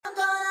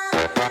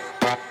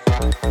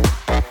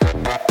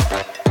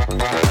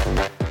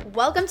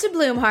Welcome to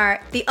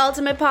Bloomheart, the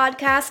ultimate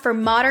podcast for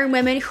modern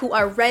women who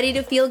are ready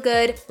to feel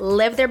good,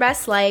 live their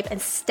best life,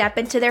 and step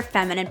into their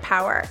feminine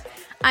power.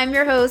 I'm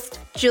your host,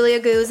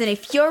 Julia Goose, and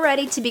if you're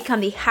ready to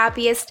become the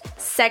happiest,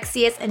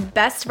 sexiest, and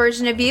best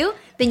version of you,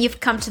 then you've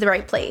come to the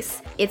right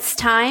place. It's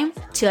time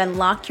to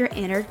unlock your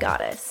inner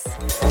goddess.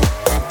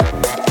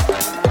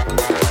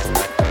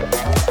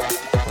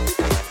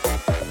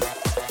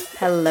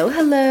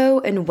 Hello,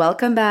 and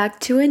welcome back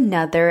to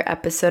another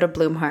episode of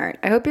Bloomheart.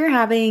 I hope you're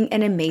having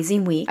an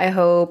amazing week. I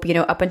hope,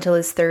 up until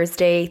this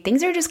Thursday,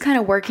 things are just kind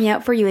of working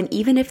out for you. And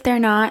even if they're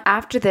not,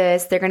 after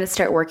this, they're going to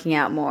start working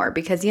out more.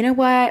 Because you know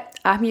what?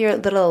 I'm your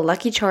little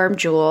lucky charm,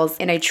 Jules,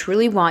 and I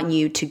truly want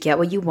you to get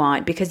what you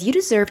want because you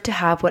deserve to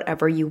have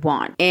whatever you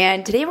want.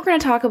 And today we're going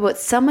to talk about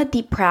some of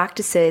the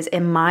practices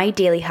and my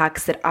daily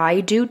hacks that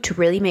I do to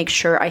really make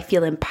sure I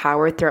feel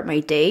empowered throughout my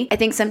day. I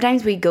think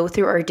sometimes we go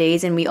through our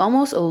days and we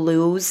almost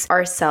lose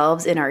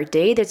ourselves in our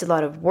day. There's a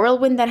lot of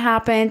whirlwind that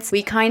happens.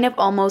 We kind of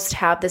almost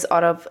have this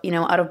out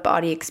of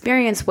body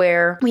experience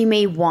where we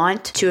may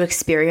want to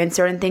experience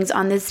certain things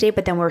on this day,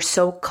 but then we're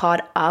so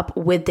caught up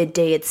with the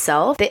day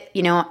itself that,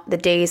 the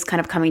day is kind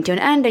of coming to an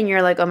end and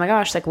you're like, oh my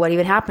gosh, like what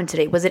even happened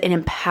today? Was it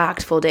an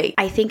impactful day?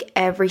 I think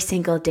every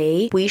single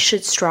day we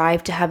should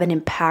strive to have an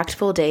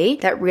impactful day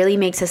that really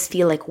makes us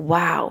feel like,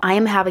 wow, I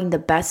am having the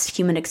best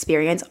human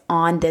experience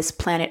on this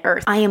planet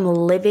Earth. I am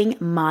living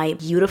my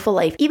beautiful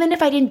life. Even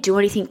if I didn't do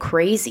anything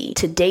crazy,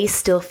 today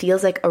still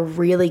feels like a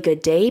really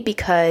good day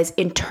because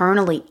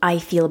internally I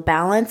feel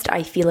balanced,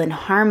 I feel in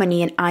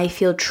harmony, and I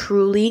feel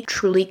truly,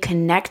 truly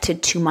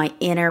connected to my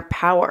inner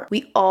power.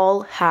 We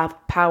all have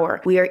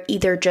power. We are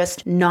either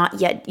just not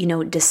yet,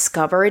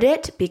 discovered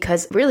it,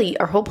 because really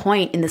our whole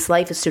point in this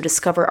life is to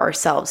discover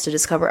ourselves, to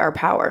discover our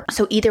power.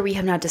 So either we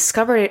have not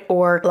discovered it,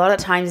 or a lot of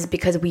times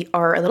because we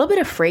are a little bit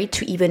afraid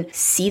to even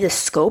see the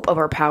scope of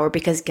our power,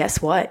 because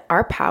guess what?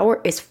 Our power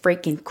is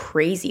freaking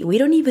crazy. We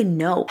don't even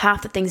know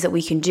half the things that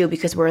we can do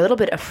because we're a little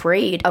bit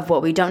afraid of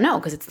what we don't know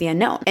because it's the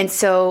unknown. And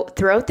so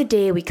throughout the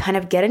day, we kind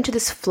of get into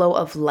this flow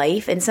of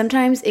life, and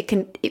sometimes it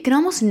can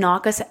almost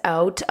knock us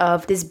out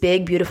of this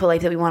big, beautiful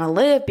life that we want to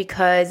live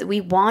because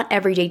we want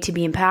every day to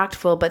be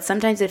impactful, but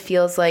sometimes it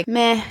feels like,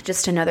 meh,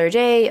 just another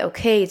day.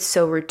 Okay, it's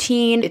so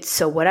routine, it's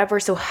so whatever.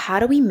 So how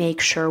do we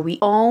make sure we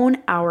own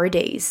our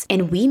days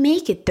and we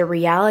make it the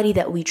reality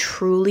that we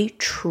truly,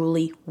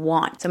 truly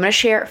want? So I'm going to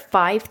share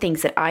 5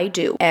 things that I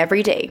do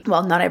every day.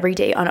 Well, not every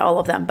day on all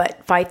of them,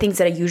 but 5 things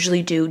that I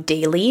usually do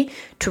daily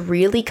to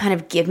really kind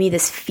of give me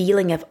this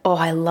feeling of, oh,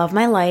 I love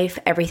my life.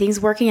 Everything's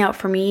working out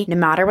for me. No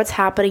matter what's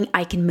happening,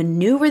 I can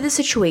maneuver the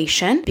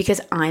situation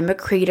because I'm a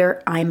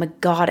creator. I'm a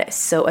goddess.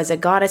 So as a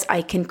goddess,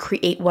 I can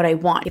create what I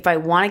want. If I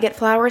want to get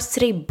flowers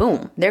today,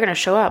 boom, they're going to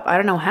show up. I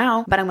don't know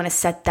how, but I'm going to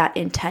set that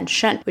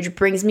intention, which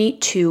brings me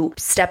to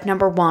step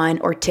number 1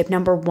 or tip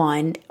number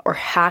 1 or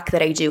hack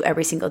that I do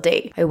every single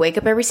day. I wake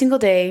up every single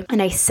day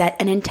and I set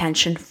an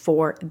intention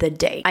for the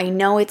day. I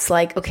know it's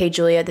like, okay,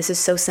 Julia, this is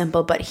so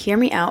simple, but hear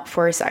me out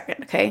for a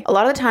second, okay? A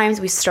lot of the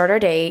times we start our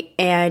day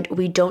and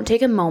we don't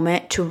take a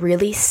moment to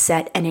really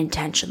set an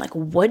intention. Like,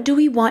 what do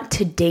we want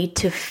today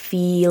to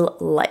feel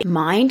like?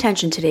 My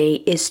intention today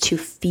is to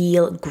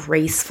feel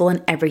graceful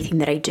in everything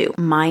that I do.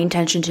 My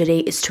intention today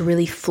is to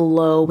really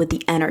flow with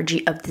the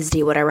energy of this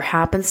day. Whatever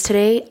happens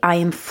today, I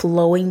am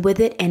flowing with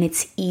it and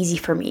it's easy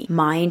for me.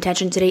 My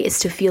intention today is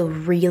to feel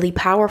really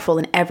powerful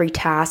in every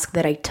task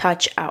that I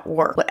touch at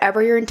work.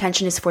 Whatever your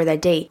intention is for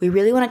that day, we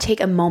really want to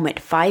take a moment,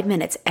 5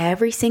 minutes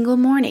every single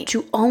morning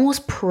to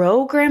almost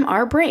program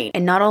our brain.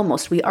 And not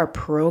almost, we are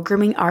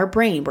programming our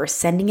brain. We're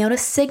sending out a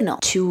signal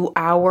to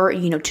our,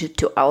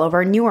 to all of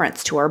our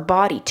neurons, to our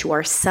body, to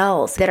our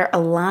cells that are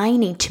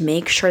aligning to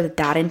make sure that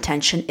that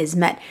intention is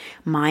met.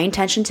 My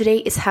intention today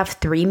is have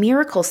 3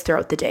 miracles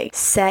throughout the day.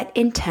 Set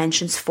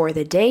intentions for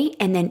the day.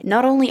 And then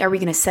not only are we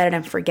going to set it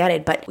and forget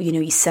it, but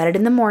you set it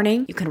in the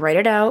morning, you can write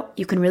it out,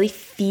 you can really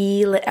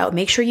feel it out.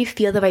 Make sure you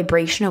feel the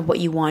vibration of what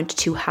you want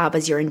to have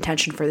as your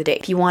intention for the day.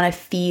 If you want to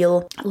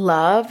feel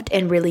loved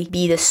and really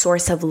be the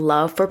source of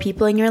love for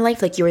people in your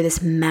life, like you're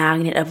this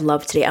magnet of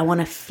love today. I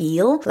want to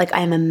feel like I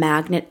am a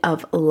magnet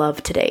of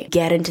love today.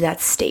 Get into that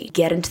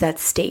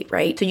state,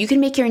 right? So you can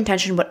make your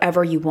intention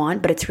whatever you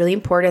want, but it's really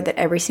important that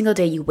every single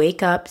day you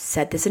wake up,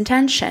 set this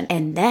intention,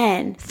 and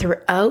then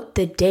throughout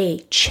the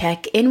day,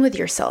 check in with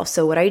yourself.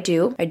 So what I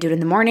do it in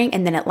the morning,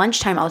 and then at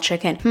lunchtime, I'll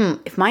check in.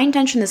 If my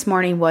intention this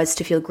morning was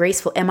to feel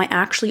graceful, am I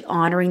actually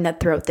honoring that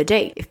throughout the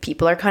day? If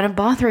people are kind of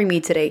bothering me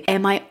today,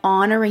 am I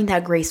honoring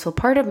that graceful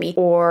part of me,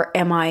 or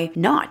am I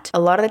not? A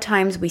lot of the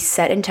times we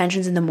set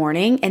intentions in the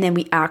morning and then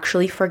we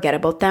actually forget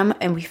about them,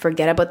 and we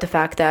forget about the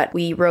fact that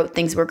we wrote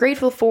things we're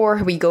grateful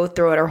for. We go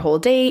throughout our whole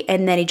day,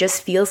 and then it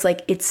just feels like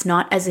like it's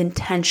not as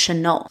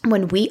intentional.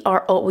 When we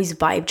are always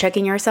vibe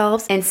checking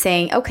ourselves and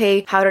saying,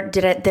 okay,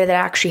 did that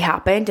actually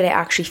happen? Did I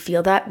actually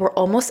feel that? We're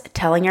almost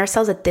telling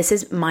ourselves that this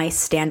is my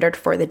standard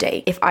for the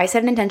day. If I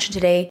set an intention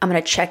today, I'm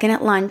going to check in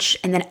at lunch,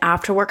 and then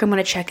after work, I'm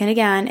going to check in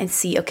again and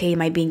see, okay,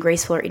 am I being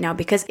graceful right now?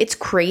 Because it's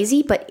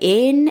crazy, but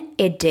in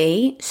a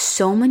day,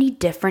 so many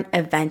different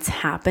events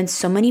happen,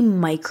 so many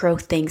micro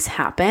things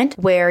happen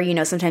where,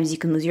 sometimes you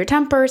can lose your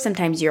temper,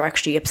 sometimes you're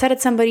actually upset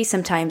at somebody,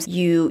 sometimes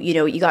you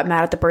got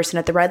mad at the person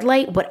at the red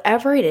light.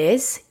 Whatever it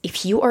is,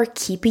 if you are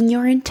keeping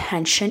your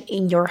intention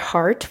in your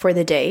heart for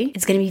the day,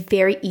 it's going to be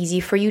very easy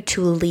for you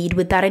to lead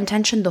with that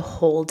intention the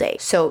whole day.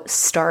 So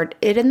start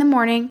it in the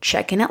morning,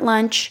 check in at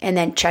lunch, and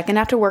then check in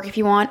after work if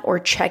you want, or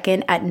check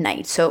in at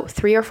night. So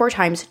 3 or 4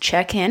 times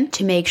check in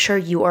to make sure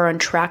you are on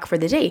track for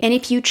the day. And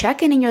if you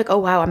check in and you're like, oh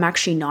wow, I'm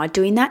actually not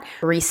doing that,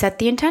 reset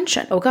the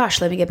intention. Oh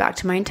gosh, let me get back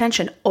to my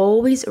intention.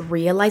 Always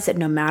realize that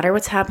no matter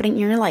what's happening in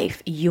your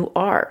life, you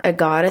are a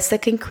goddess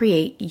that can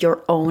create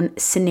your own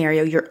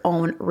scenario, your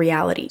own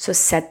reality. So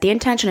set the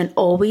intention and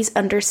always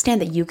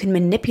understand that you can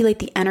manipulate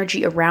the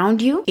energy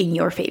around you in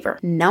your favor.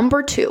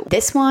 Number 2,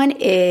 this one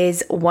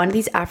is one of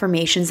these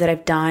affirmations that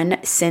I've done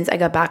since I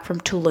got back from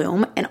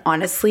Tulum. And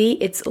honestly,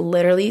 it's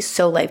literally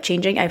so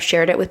life-changing. I've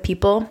shared it with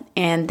people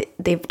and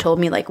they've told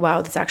me like,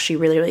 wow, that's actually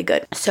really, really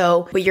good.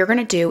 So what you're going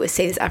to do is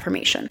say this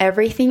affirmation.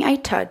 Everything I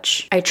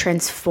touch, I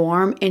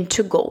transform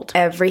into gold.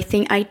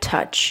 Everything I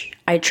touch,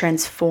 I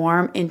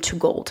transform into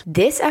gold.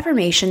 This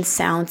affirmation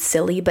sounds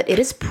silly, but it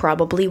is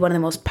probably one of the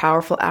most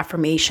powerful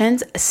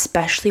affirmations,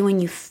 especially when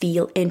you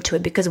feel into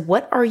it. Because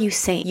what are you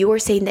saying? You are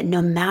saying that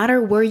no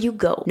matter where you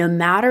go, no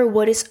matter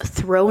what is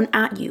thrown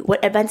at you,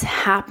 what events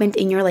happened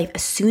in your life,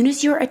 as soon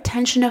as your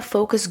attention of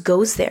focus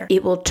goes there,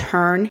 it will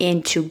turn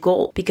into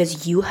gold,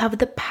 because you have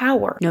the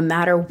power, no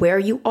matter where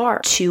you are,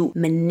 to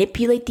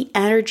manipulate the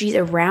energies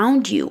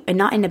around you, and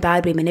not in a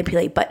bad way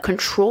manipulate, but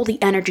control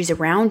the energies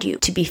around you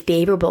to be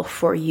favorable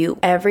for you.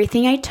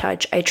 Everything I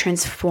touch, I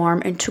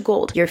transform into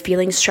gold. You're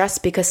feeling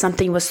stressed because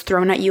something was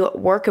thrown at you at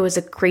work. It was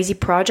a crazy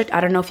project. I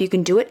don't know if you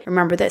can do it.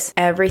 Remember this.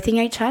 Everything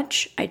I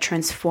touch, I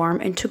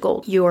transform into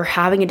gold. You are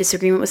having a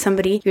disagreement with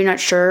somebody. You're not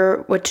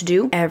sure what to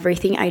do.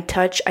 Everything I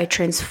touch, I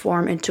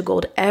transform into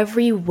gold.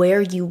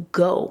 Everywhere you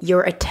go,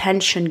 your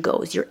attention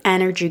goes, your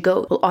energy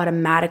goes, will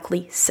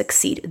automatically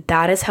succeed.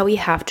 That is how we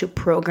have to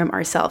program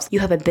ourselves. You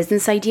have a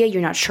business idea.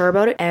 You're not sure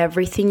about it.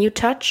 Everything you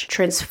touch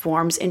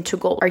transforms into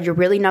gold. Are you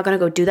really not going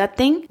to go do that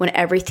thing when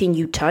everything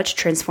you touch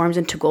transforms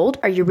into gold?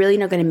 Are you really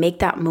not going to make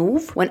that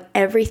move when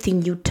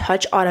everything you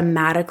touch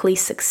automatically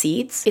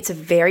succeeds? It's a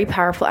very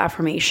powerful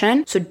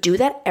affirmation. So do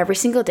that every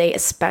single day,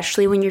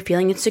 especially when you're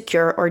feeling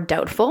insecure or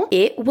doubtful.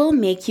 It will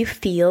make you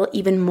feel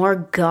even more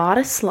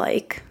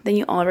goddess-like than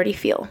you already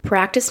feel.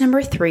 Practice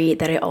number 3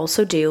 that I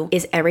also do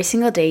is every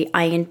single day,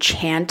 I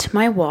enchant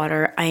my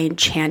water, I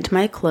enchant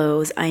my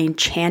clothes, I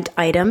enchant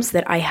items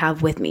that I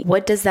have with me.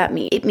 What does that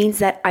mean? It means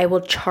that I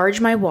will charge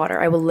my water.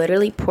 I will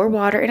literally pour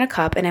water in a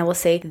cup and I will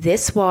say,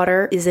 this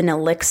water is an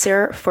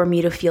elixir for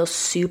me to feel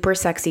super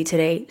sexy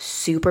today,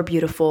 super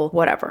beautiful,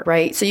 whatever,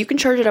 right? So you can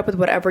charge it up with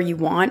whatever you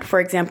want. For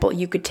example,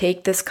 you could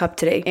take this cup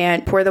today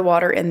and pour the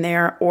water in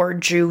there, or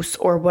juice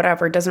or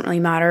whatever. It doesn't really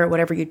matter,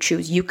 whatever you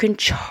choose. You can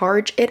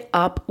charge it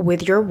up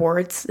with your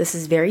words. This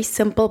is very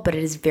simple, but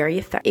it is very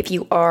effective. If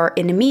you are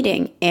in a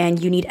meeting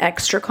and you need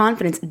extra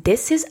confidence,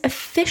 this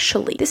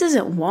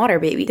isn't water,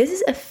 baby. This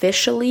is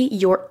officially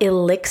your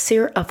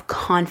elixir of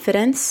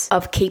confidence,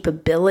 of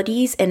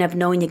capabilities, and of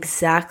knowing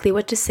exactly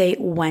what to say,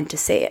 when to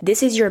say it.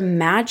 This is your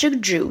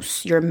magic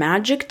juice, your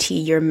magic tea,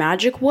 your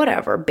magic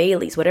whatever,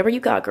 Bailey's, whatever you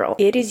got, girl.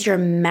 It is your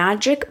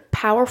magic,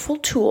 powerful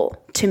tool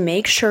to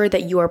make sure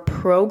that you are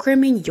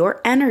programming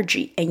your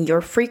energy and your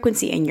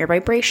frequency and your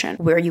vibration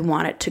where you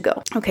want it to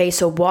go. Okay,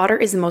 so water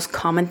is the most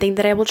common thing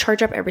that I will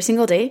charge up every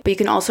single day, but you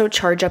can also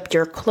charge up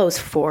your clothes.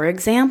 For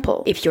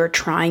example, if you're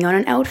trying on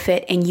an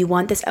outfit and you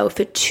want this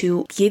outfit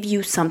to give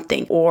you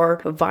something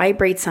or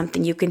vibrate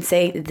something, you can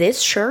say,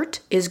 this shirt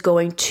is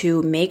going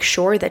to make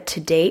sure that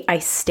today I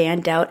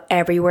stand out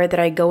everywhere that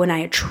I go and I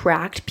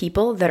attract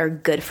people that are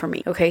good for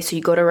me. Okay, so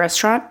you go to a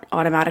restaurant,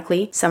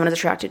 automatically someone is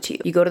attracted to you.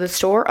 You go to the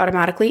store,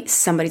 automatically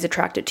somebody's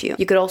attracted to you.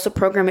 You could also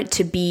program it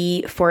to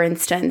be, for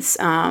instance,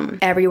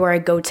 everywhere I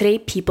go today,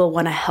 people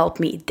want to help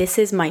me. This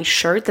is my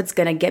shirt that's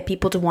going to get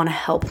people to want to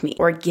help me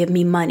or give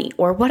me money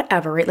or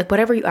whatever, right? Like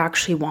whatever you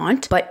actually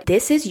want. But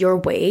this is your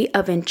way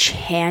of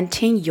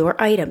enchanting your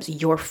items,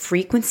 your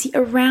frequency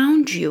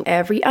around you.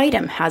 Every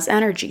item has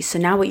energy. So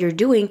now what you're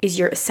doing is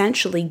you're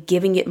essentially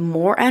giving it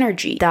more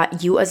energy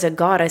that you as a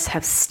goddess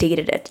have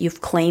stated it. You've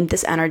claimed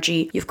this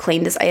energy. You've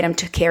claimed this item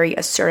to carry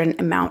a certain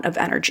amount of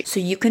energy. So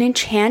you can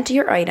enchant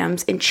your items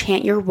items,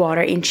 enchant your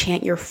water,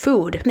 enchant your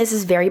food. This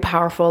is very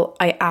powerful.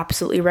 I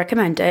absolutely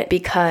recommend it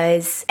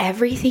because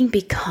everything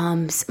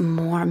becomes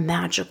more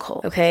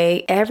magical,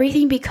 okay?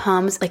 Everything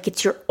becomes like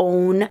it's your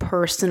own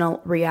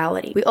personal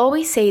reality. We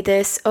always say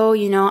this, oh,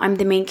 I'm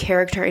the main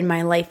character in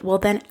my life. Well,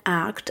 then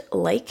act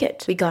like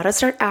it. We gotta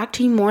start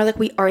acting more like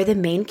we are the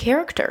main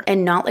character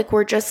and not like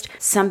we're just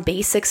some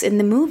basics in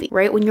the movie,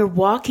 right? When you're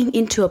walking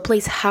into a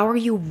place, how are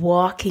you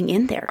walking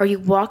in there? Are you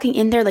walking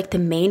in there like the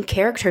main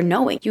character,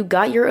 knowing you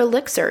got your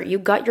elixir, you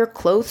got your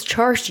clothes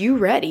charged, you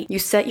ready, you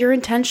set your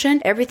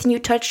intention, everything you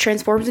touch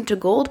transforms into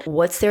gold?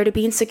 What's there to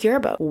be insecure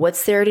about?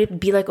 What's there to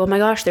be like, oh my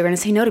gosh, they're gonna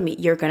say no to me?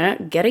 You're gonna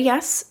get a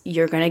yes,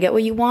 you're gonna get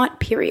what you want,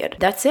 period.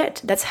 That's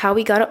it. That's how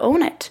we gotta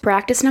own it.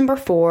 Practice number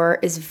 4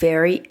 is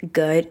very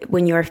good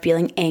when you're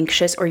feeling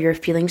anxious or you're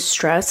feeling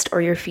stressed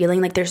or you're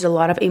feeling like there's a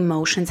lot of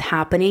emotions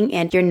happening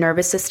and your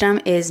nervous system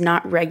is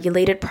not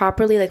regulated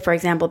properly. Like for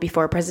example,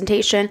 before a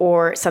presentation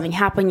or something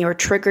happened, you're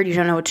triggered, you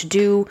don't know what to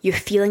do, you're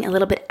feeling a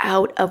little bit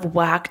out of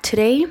whack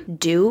today,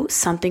 do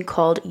something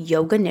called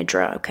Yoga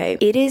Nidra, okay?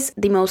 It is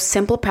the most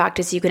simple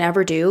practice you can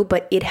ever do,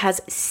 but it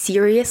has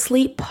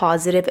seriously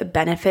positive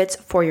benefits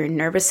for your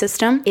nervous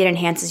system. It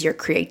enhances your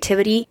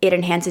creativity. It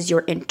enhances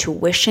your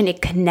intuition.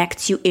 It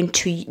connects you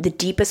into the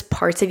deepest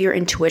parts of your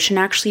intuition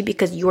actually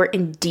because you are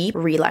in deep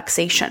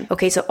relaxation.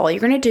 Okay, so all you're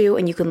going to do,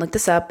 and you can look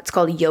this up, it's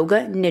called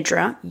Yoga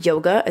Nidra.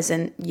 Yoga as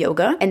in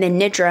yoga, and then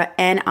Nidra,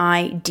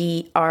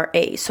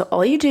 Nidra. So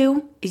all you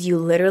do is you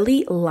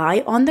literally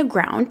lie on the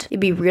ground.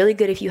 It'd be really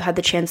good if you had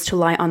the chance to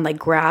lie on like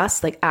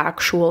grass, like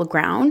actual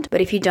ground.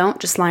 But if you don't,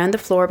 just lie on the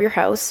floor of your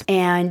house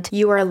and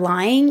you are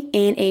lying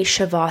in a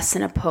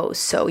Shavasana pose.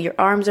 So your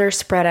arms are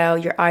spread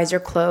out, your eyes are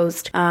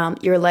closed,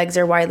 your legs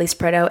are widely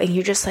spread out, and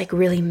you're just like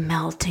really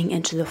melting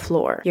into the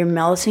floor. You're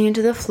melting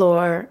into the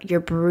floor, you're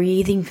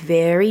breathing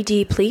very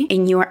deeply,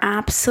 and you are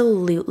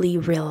absolutely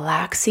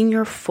relaxing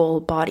your full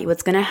body.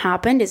 What's going to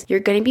happen is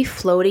you're going to be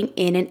floating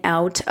in and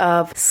out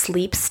of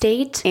sleep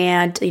state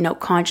and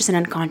conscious and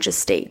unconscious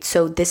state.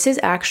 So this is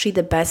actually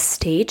the best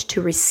state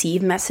to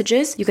receive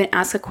messages. You can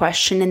ask a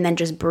question and then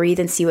just breathe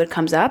and see what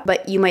comes up,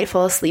 but you might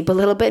fall asleep a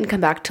little bit and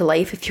come back to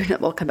life if you're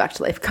not, come back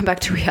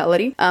to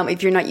reality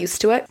if you're not used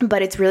to it.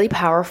 But it's really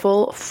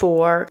powerful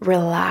for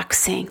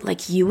relaxing.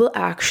 Like you will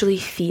actually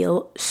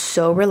feel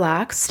so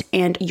relaxed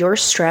and your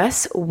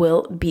stress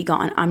will be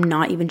gone. I'm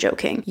not even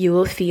joking. You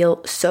will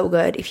feel so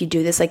good if you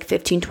do this like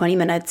 15-20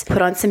 minutes.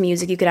 Put on some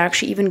music. You could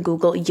actually even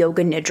Google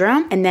Yoga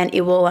Nidra and then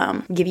it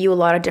will give you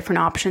a lot of different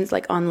options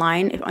like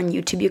online. On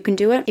YouTube you can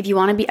do it. If you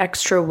want to be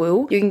extra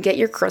woo, you can get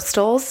your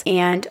crystals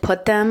and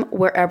put them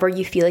wherever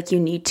you feel like you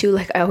need to.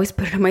 Like I always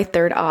put it in my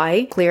third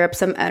eye, clear up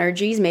some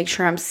energies, make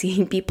sure I'm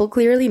seeing people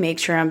clearly, make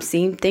sure I'm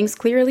seeing things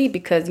clearly,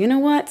 because you know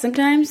what?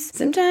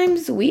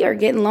 Sometimes we are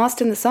getting lost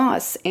in the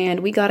sauce and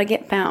we got to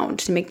get found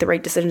to make the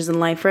right decisions in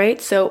life, right?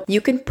 So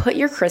you can put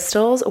your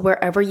crystals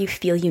wherever you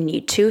feel you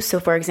need to. So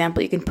for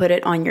example, you can put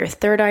it on your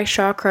third eye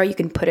chakra, you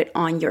can put it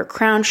on your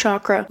crown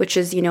chakra, which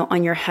is,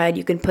 on your head.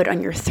 You can put it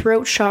on your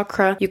throat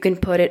chakra. You can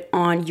put it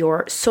on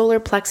your solar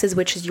plexus,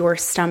 which is your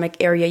stomach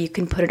area. You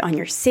can put it on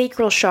your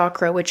sacral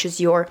chakra, which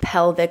is your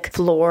pelvic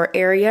floor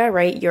area,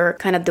 right? Your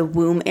kind of the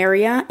womb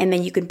area. And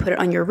then you can put it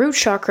on your root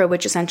chakra,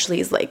 which essentially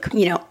is like,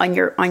 on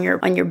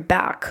your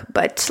back,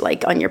 but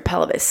like on your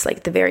pelvis,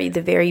 like the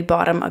very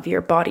bottom of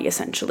your body,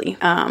 essentially.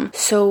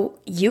 So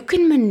you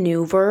can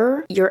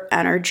maneuver your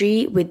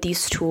energy with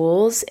these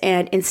tools.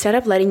 And instead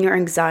of letting your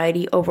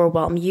anxiety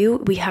overwhelm you,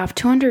 we have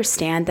to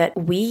understand that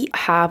we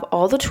have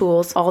all the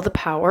tools, all the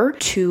power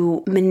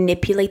to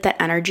manipulate that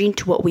energy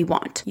into what we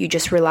want. You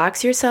just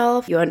relax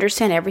yourself. You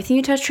understand everything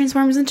you touch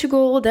transforms into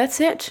gold. That's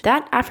it.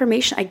 That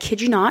affirmation, I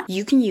kid you not,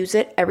 you can use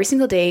it every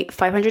single day,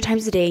 500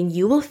 times a day, and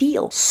you will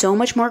feel so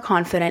much more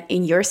confident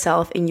in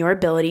yourself, in your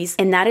abilities.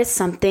 And that is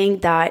something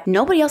that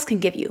nobody else can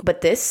give you,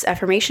 but this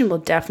affirmation will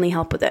definitely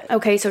help with it.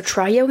 Okay, so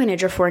try Yoga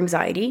Nidra for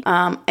anxiety,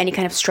 any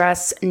kind of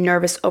stress,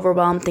 nervous,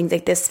 overwhelm, things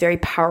like this, very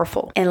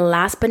powerful. And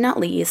last but not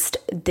least,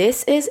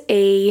 this is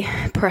a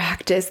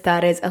practice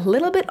that is a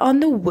little bit on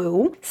the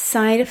woo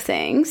side of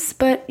things,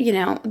 but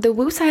the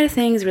woo side of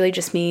things really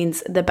just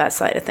means the best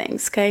side of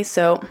things. Okay,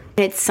 so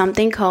it's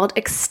something called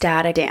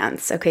ecstatic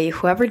dance. Okay,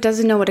 whoever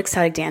doesn't know what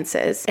ecstatic dance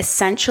is,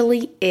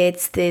 essentially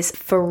it's this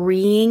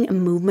freeing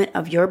movement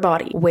of your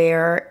body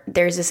where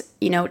there's this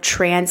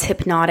trans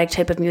hypnotic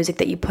type of music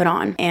that you put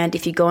on. And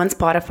if you go on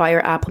Spotify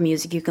or Apple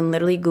Music, you can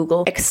literally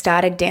Google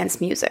ecstatic dance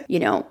music,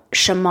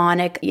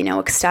 shamanic,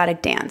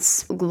 ecstatic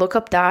dance. Look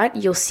up that,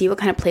 you'll see what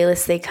kind of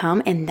playlists they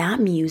come, and that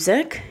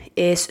music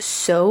is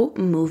so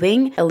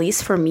moving, at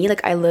least for me.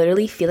 Like I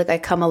literally feel like I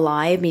come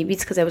alive. Maybe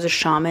it's because I was a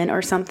shaman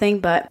or something,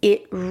 but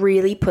it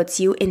really puts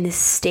you in this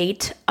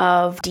state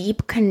of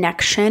deep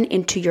connection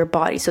into your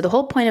body. So the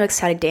whole point of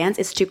ecstatic dance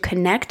is to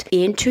connect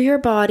into your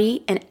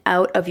body and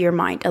out of your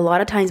mind. A lot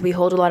of times we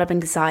hold a lot of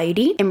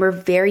anxiety and we're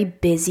very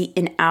busy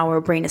in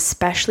our brain,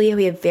 especially if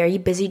we have very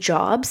busy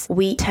jobs.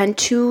 We tend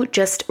to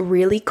just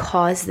really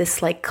cause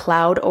this like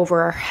cloud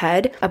over our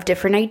head of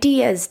different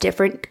ideas,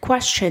 different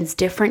questions,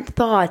 different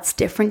thoughts,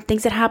 different different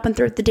things that happen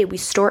throughout the day. We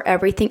store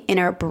everything in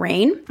our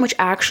brain, which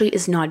actually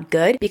is not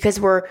good because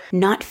we're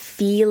not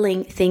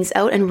feeling things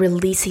out and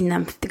releasing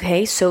them.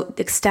 Okay, so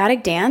the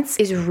ecstatic dance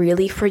is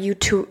really for you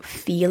to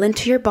feel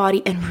into your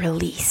body and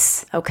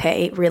release.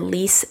 Okay,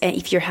 release. And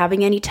if you're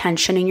having any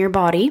tension in your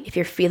body, if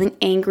you're feeling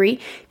angry,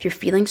 if you're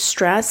feeling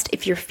stressed,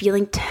 if you're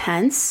feeling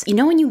tense,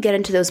 when you get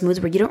into those moods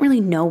where you don't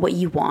really know what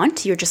you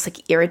want, you're just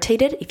like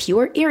irritated. If you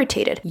are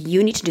irritated,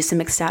 you need to do some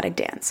ecstatic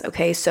dance.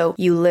 Okay, so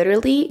you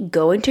literally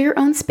go into your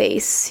own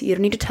space. You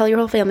don't need to tell your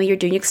whole family you're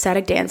doing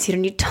ecstatic dance. You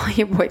don't need to tell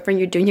your boyfriend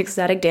you're doing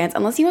ecstatic dance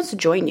unless he wants to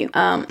join you.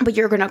 But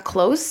you're gonna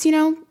close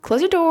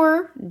your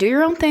door, do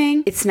your own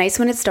thing. It's nice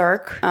when it's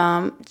dark,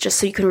 just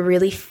so you can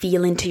really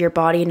feel into your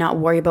body and not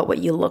worry about what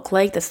you look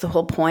like. That's the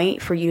whole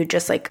point, for you to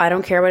just I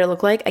don't care what I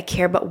look like. I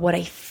care about what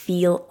I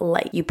feel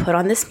like. You put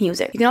on this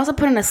music. You can also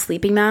put on a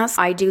sleeping mask.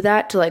 I do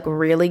that to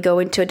really go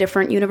into a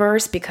different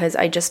universe because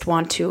I just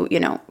want to,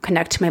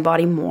 connect to my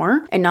body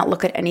more and not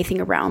look at anything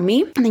around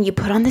me. And then you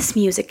put on this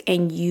music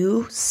and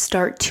you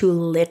start to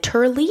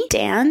literally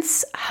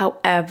dance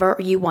however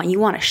you want. You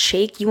want to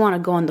shake, you want to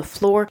go on the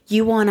floor,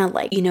 you want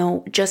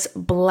to just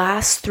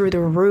blast through the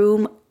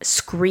room,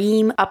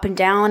 scream up and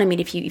down. I mean,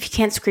 if you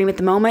can't scream at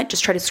the moment,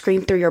 just try to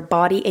scream through your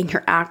body and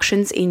your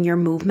actions in your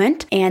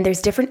movement. And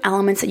there's different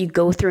elements that you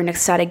go through in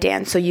ecstatic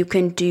dance. So you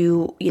can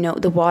do,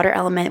 the water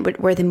element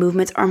where the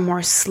movements are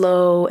more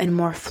slow and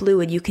more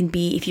fluid. You can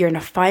be, if you're in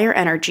a fire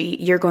energy,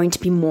 you're going to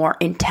be more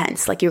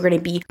intense. You're going to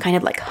be kind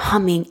of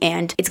humming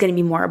and it's going to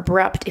be more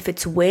abrupt. If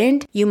it's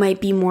wind, you might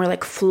be more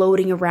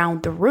floating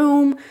around the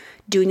room,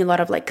 doing a lot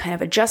of kind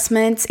of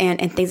adjustments and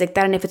things like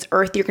that. And if it's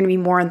earth, you're going to be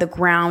more on the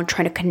ground,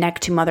 trying to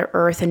connect to Mother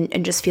Earth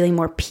and just feeling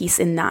more peace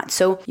in that.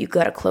 So you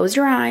got to close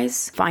your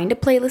eyes, find a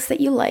playlist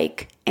that you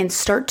like, and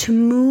start to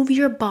move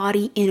your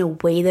body in a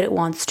way that it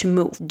wants to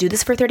move. Do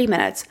this for 30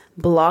 minutes.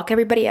 Block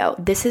everybody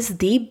out. This is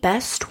the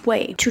best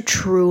way to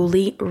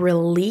truly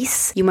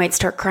release. You might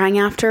start crying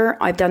after.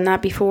 I've done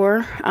that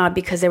before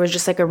because there was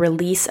just a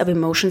release of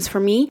emotions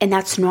for me. And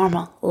that's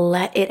normal.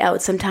 Let it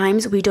out.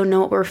 Sometimes we don't know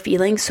what we're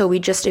feeling, so we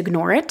just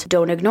ignore it.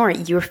 Don't ignore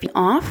it. You're feeling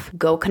off.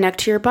 Go connect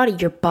to your body.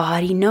 Your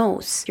body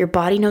knows. Your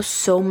body knows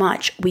so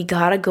much. We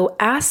gotta go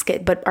ask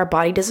it, but our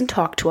body doesn't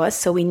talk to us,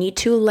 so we need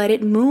to let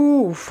it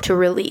move to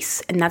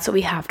release. And that's what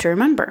we have to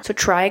remember. So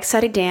try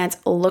ecstatic dance,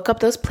 look up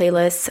those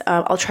playlists.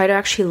 I'll try to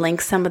actually link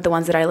some of the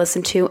ones that I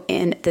listen to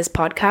in this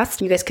podcast.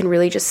 You guys can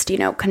really just,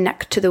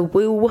 connect to the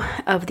woo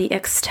of the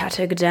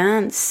ecstatic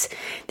dance.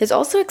 There's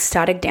also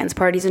ecstatic dance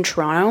parties in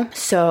Toronto.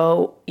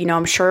 So,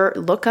 I'm sure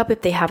look up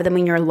if they have them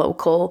in your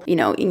local,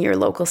 in your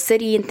local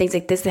city and things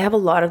like this. They have a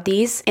lot of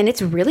these and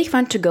it's really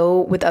fun to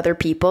go with other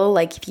people.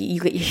 If you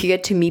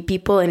get to meet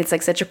people and it's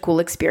such a cool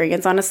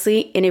experience,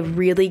 honestly, and it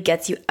really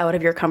gets you out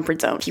of your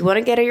comfort zone. If you want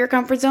to get out of your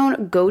comfort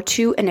zone, go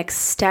to an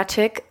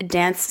ecstatic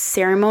dance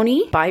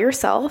ceremony by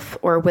yourself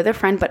or with a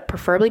friend, but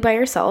preferably by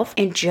yourself,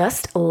 and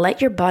just let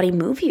your body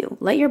move you.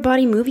 Let your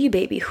body move you,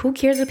 baby. Who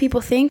cares what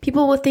people think?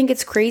 People will think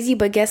it's crazy,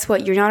 but guess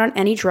what? You're not on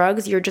any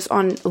drugs. You're just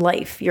on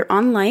life. You're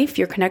on life.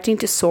 You're connecting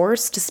to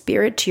source, to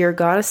spirit, to your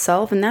goddess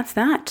self, and that's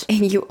that.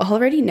 And you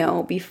already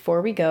know,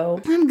 before we go,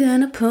 I'm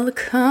gonna pull a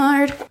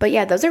card. But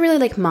yeah, those are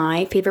really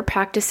my favorite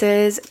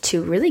practices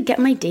to really get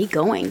my day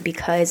going,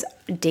 because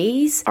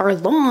days are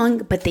long,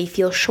 but they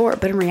feel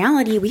short. But in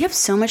reality, we have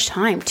so much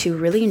time to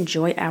really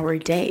enjoy our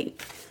day.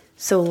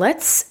 So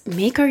let's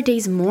make our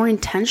days more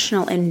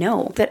intentional and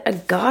know that a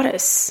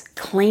goddess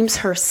claims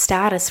her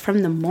status from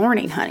the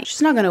morning, honey.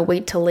 She's not going to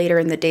wait till later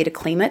in the day to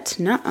claim it.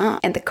 Nuh-uh.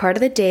 And the card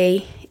of the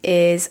day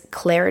is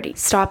clarity.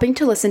 Stopping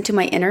to listen to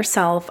my inner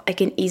self, I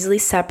can easily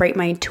separate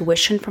my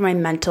intuition from my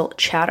mental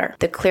chatter.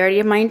 The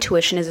clarity of my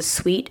intuition is a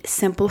sweet,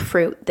 simple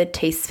fruit that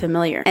tastes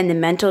familiar, and the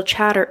mental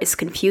chatter is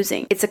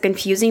confusing. It's a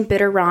confusing,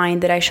 bitter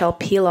rind that I shall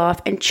peel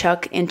off and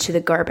chuck into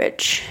the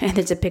garbage. And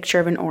it's a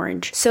picture of an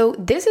orange. So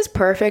this is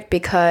perfect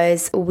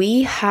because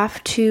we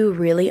have to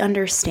really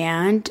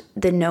understand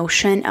the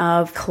notion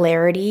of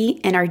clarity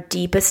and our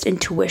deepest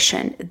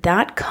intuition.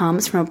 That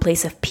comes from a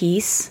place of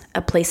peace,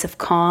 a place of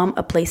calm,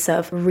 a place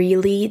of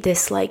really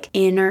this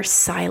inner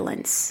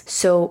silence.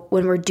 So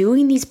when we're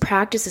doing these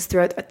practices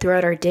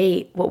throughout our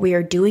day, what we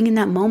are doing in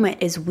that moment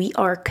is we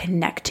are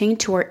connecting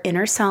to our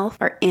inner self,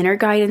 our inner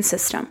guidance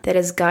system that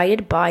is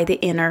guided by the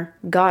inner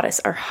goddess,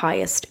 our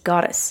highest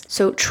goddess.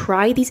 So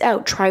try these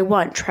out. Try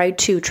 1, try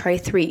 2, try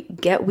 3.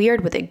 Get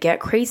weird with it. Get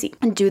crazy.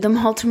 And do them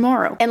all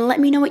tomorrow. And let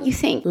me know what you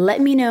think. Let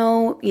me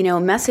know,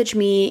 message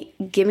me,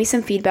 give me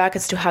some feedback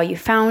as to how you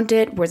found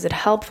it. Was it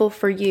helpful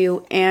for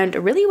you? And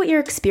really what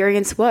your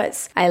experience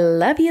was. I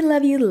love you,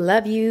 love you,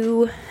 love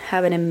you.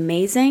 Have an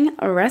amazing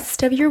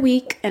rest of your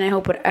week. And I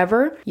hope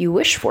whatever you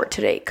wish for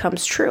today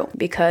comes true,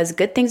 because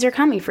good things are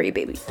coming for you,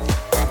 baby.